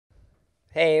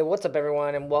Hey, what's up,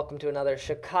 everyone, and welcome to another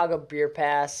Chicago Beer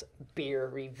Pass beer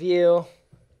review.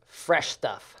 Fresh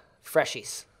stuff,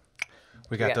 freshies.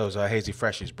 We got those hazy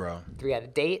freshies, bro. We got a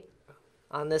date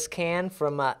on this can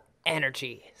from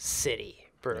Energy City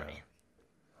Brewery. Yeah.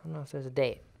 I don't know if there's a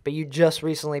date, but you just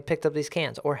recently picked up these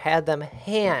cans or had them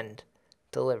hand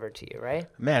delivered to you, right?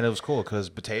 Man, it was cool because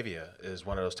Batavia is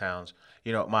one of those towns.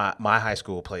 You know, my high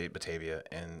school played Batavia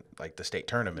in like the state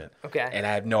tournament. Okay. And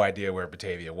I had no idea where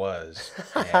Batavia was.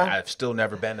 And I've still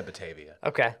never been to Batavia.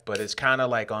 Okay. But it's kind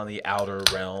of like on the outer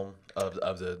realm of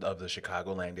the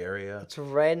Chicagoland area. It's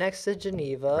right next to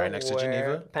Geneva. Right next to where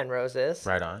Geneva. Penrose is.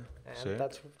 Right on. And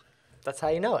that's how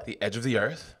you know it. The edge of the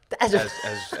earth, The edge of-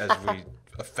 as we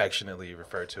affectionately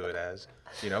refer to it as.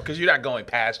 You know, because you're not going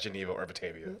past Geneva or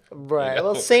Batavia. Right. You know?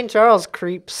 Well, St. Charles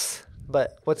creeps,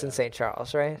 but what's in St.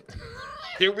 Charles, right?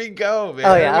 Here we go, man.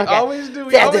 Oh, yeah. We Okay. always do.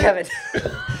 We Yeah, always... damn it.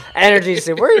 Energy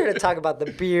City. We're here to talk about the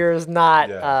beers, not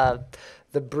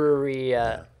the brewery.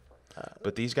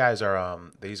 But these guys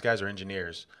are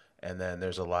engineers, and then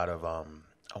there's a lot of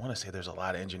I want to say there's a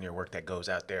lot of engineer work that goes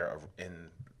out there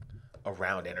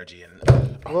around energy, and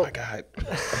oh my god,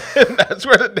 that's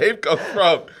where the name comes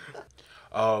from.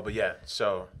 Oh, but yeah,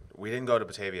 so we didn't go to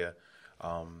Batavia.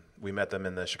 We met them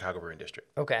in the Chicago Brewing District.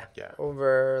 Okay. Yeah.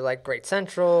 Over like Great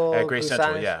Central. At Great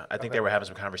Central, Busan? yeah. I think they were having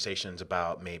some conversations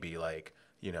about maybe like,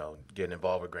 you know, getting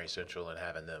involved with Great Central and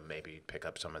having them maybe pick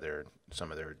up some of their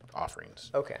offerings.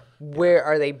 Okay. Where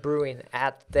are they brewing?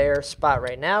 At their spot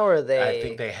right now, or are they? I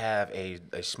think they have a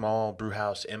small brew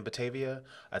house in Batavia.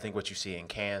 I think what you see in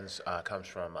cans comes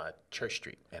from Church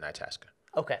Street in Itasca.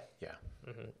 Okay. Yeah.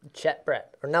 Chet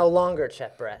Brett, or no longer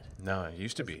Chet Brett. No, it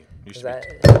used to be. Is Be. that?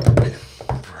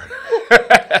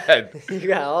 You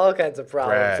got all kinds of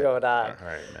problems Brad. going on. All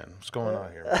right, man. What's going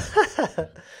on here, man?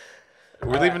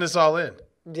 We're leaving this all in.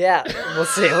 Yeah, we'll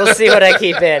see. We'll see what I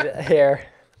keep in here.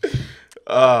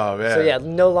 Oh, man. So yeah,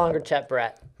 no longer Chet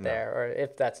Brett there, or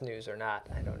if that's news or not,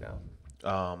 I don't know.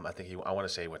 I think I want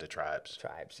to say he went to Tribes.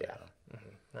 Tribes, yeah.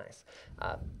 Nice.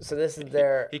 So this is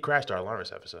their. He crashed our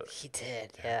Alarmist episode. He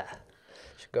did, yeah.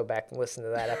 Should go back and listen to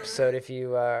that episode if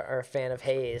you are a fan of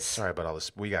Hayes. Sorry about all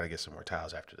this. We got to get some more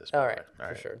towels after this. All right,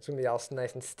 for sure. It's gonna be all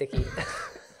nice and sticky.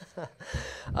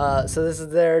 So this is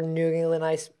their New England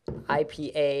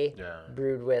IPA,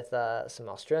 brewed with some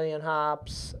Australian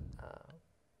hops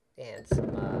and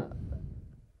some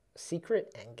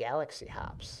Secret and Galaxy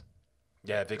hops.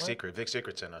 Yeah, Vic Secret. Vic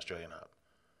Secret's an Australian hop.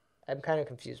 I'm kind of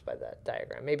confused by that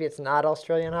diagram. Maybe it's not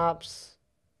Australian hops.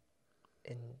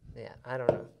 Yeah, I don't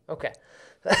know. Okay.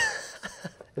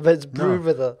 But it's brewed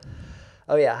with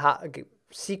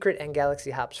Secret and Galaxy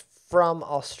hops from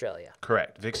Australia.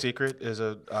 Correct. Vic Secret is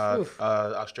a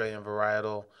Australian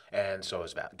varietal, and so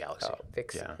is Galaxy. Oh,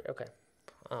 Vic Secret. Okay.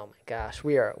 Oh my gosh,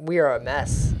 we are a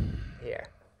mess here.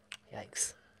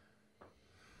 Yikes.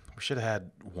 We should have had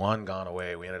one gone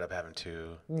away. We ended up having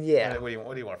two. Yeah. What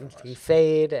do you want from You us?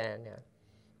 fade and yeah.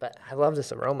 But I love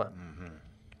this aroma.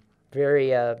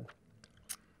 Very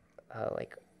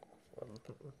like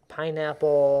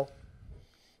pineapple,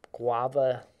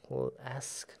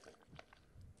 guava-esque.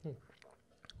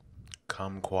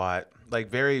 Kumquat, like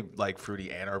very like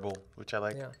fruity and herbal, which I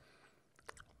like. Yeah.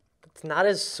 It's not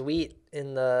as sweet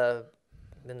in the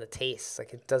taste.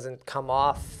 Like it doesn't come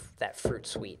off that fruit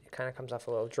sweet. It kind of comes off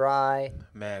a little dry.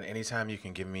 Man, anytime you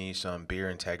can give me some beer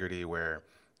integrity where,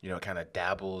 you know, it kind of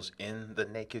dabbles in the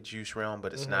naked juice realm,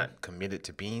 but it's not committed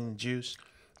to being juice,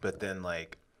 but then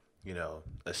like, you know,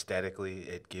 aesthetically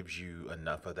it gives you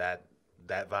enough of that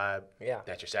vibe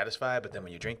that you're satisfied, but then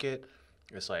when you drink it,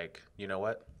 it's like, you know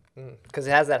what? Because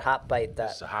it has that hop bite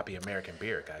that. It's a hoppy American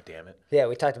beer, god damn it. Yeah,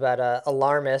 we talked about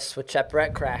Alarmist with Chet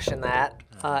Brett crashing that.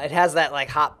 It has that like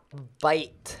hop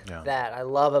bite that I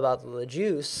love about the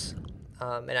LeJuice,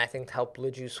 and I think helped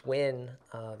LeJuice win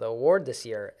the award this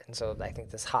year. And so I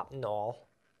think this hop Nor,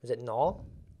 is it Nor?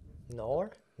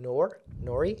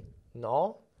 Nori?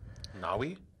 Nor?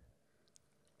 Nawi?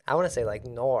 I want to say like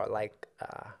Nor, like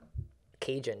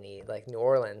Cajun-y, like New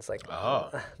Orleans, like.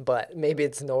 But maybe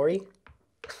it's Nori.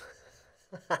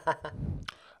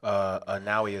 A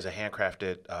Nawi is a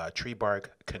handcrafted tree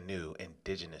bark canoe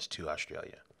indigenous to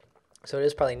Australia. So it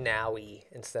is probably Nawi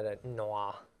instead of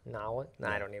Noa. Nawi? No,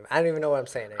 I don't even know what I'm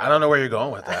saying anymore. I don't know where you're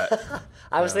going with that.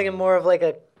 I was thinking more of like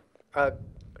a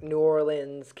New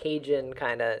Orleans Cajun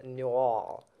kind of New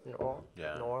Orleans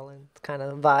kind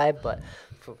of vibe, but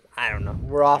I don't know.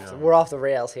 We're off the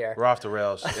rails here. We're off the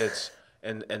rails. It's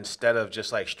instead of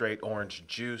just like straight orange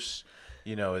juice,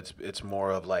 you know, it's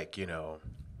more of like, you know,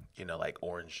 like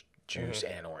orange juice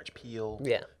and orange peel.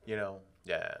 Yeah. You know,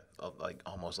 yeah, like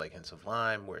almost like hints of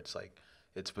lime, where it's like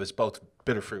It's both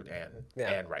bitter fruit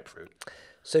and ripe fruit.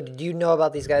 So did you know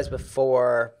about these guys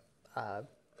before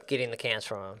getting the cans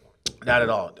from them? Not at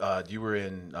all. You were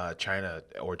in China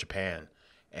or Japan,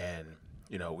 and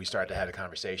we started to have the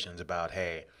conversations about,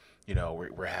 hey,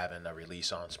 we're having a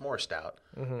release on s'more stout,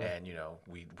 and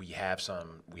we have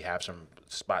some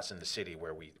spots in the city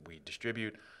where we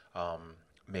distribute.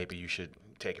 Maybe you should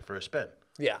take it for a spin.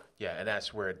 Yeah. Yeah, and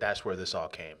that's where this all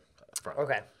came from.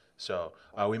 Okay. So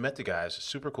we met the guys,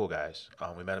 super cool guys.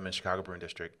 We met them in Chicago Brewing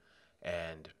District,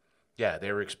 and yeah,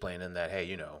 they were explaining that,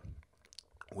 hey,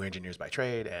 we're engineers by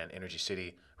trade, and Energy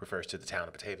City refers to the town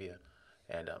of Batavia,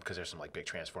 and because there's some like big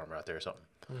transformer out there or something.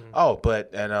 Oh,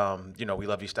 we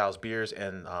love these styles beers,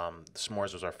 and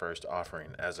s'mores was our first offering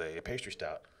as a pastry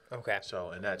stout. Okay. So,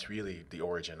 and that's really the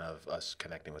origin of us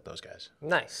connecting with those guys.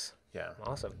 Nice. Yeah.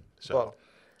 Awesome. So,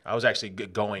 I was actually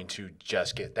going to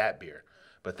just get that beer,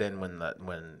 but then when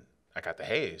I got the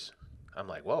haze, I'm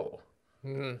like, whoa.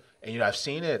 And I've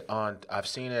seen it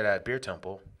at Beer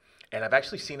Temple, and I've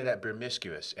actually seen it at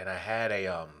Promiscuous, and I had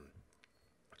a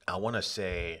I want to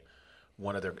say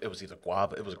one of their, it was either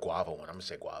guava, it was a guava one. I'm gonna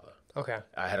say guava. Okay.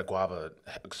 I had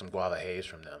some guava haze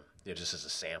from them, just as a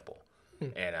sample,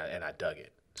 and I dug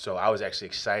it. So I was actually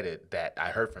excited that I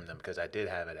heard from them because I did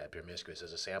have it at Promiscuous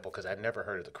as a sample because I'd never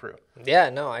heard of the crew. Yeah,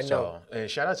 no, I know. So,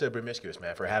 and shout out to Promiscuous,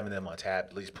 man, for having them on tap,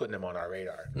 at least putting them on our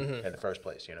radar in the first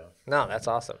place, No, that's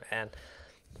awesome. And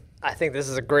I think this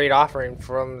is a great offering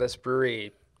from this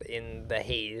brewery in the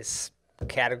haze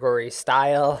category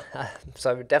style.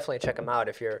 So I would definitely check them out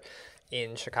if you're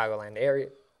in Chicagoland area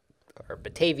or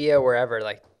Batavia, wherever,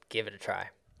 like, give it a try.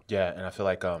 Yeah, and I feel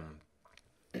like, one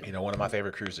of my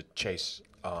favorite crews to chase,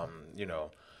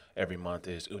 every month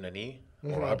is Unani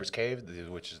or Hubbard's Cave,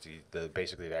 which is the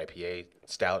basically the IPA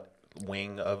stout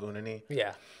wing of Unani.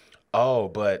 Yeah. Oh,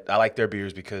 but I like their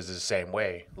beers because it's the same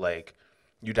way. Like,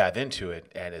 you dive into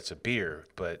it and it's a beer,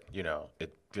 but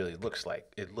it really looks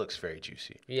very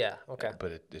juicy. Yeah. Okay.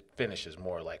 But it finishes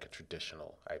more like a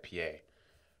traditional IPA,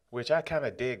 which I kind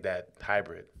of dig that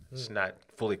hybrid. It's not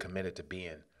fully committed to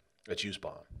being a juice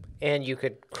bomb. And you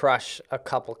could crush a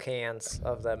couple cans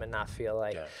of them and not feel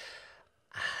like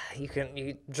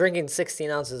you drinking 16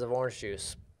 ounces of orange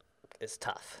juice is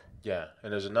tough. Yeah,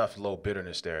 and there's enough low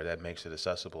bitterness there that makes it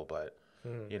accessible, but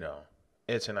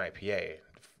it's an IPA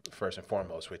first and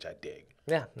foremost, which I dig.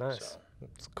 Yeah, nice. So.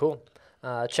 It's cool.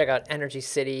 Check out Energy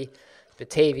City,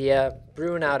 Batavia,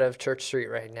 brewing out of Church Street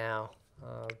right now.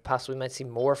 Possibly might see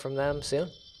more from them soon.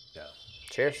 Yeah.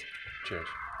 Cheers. Cheers.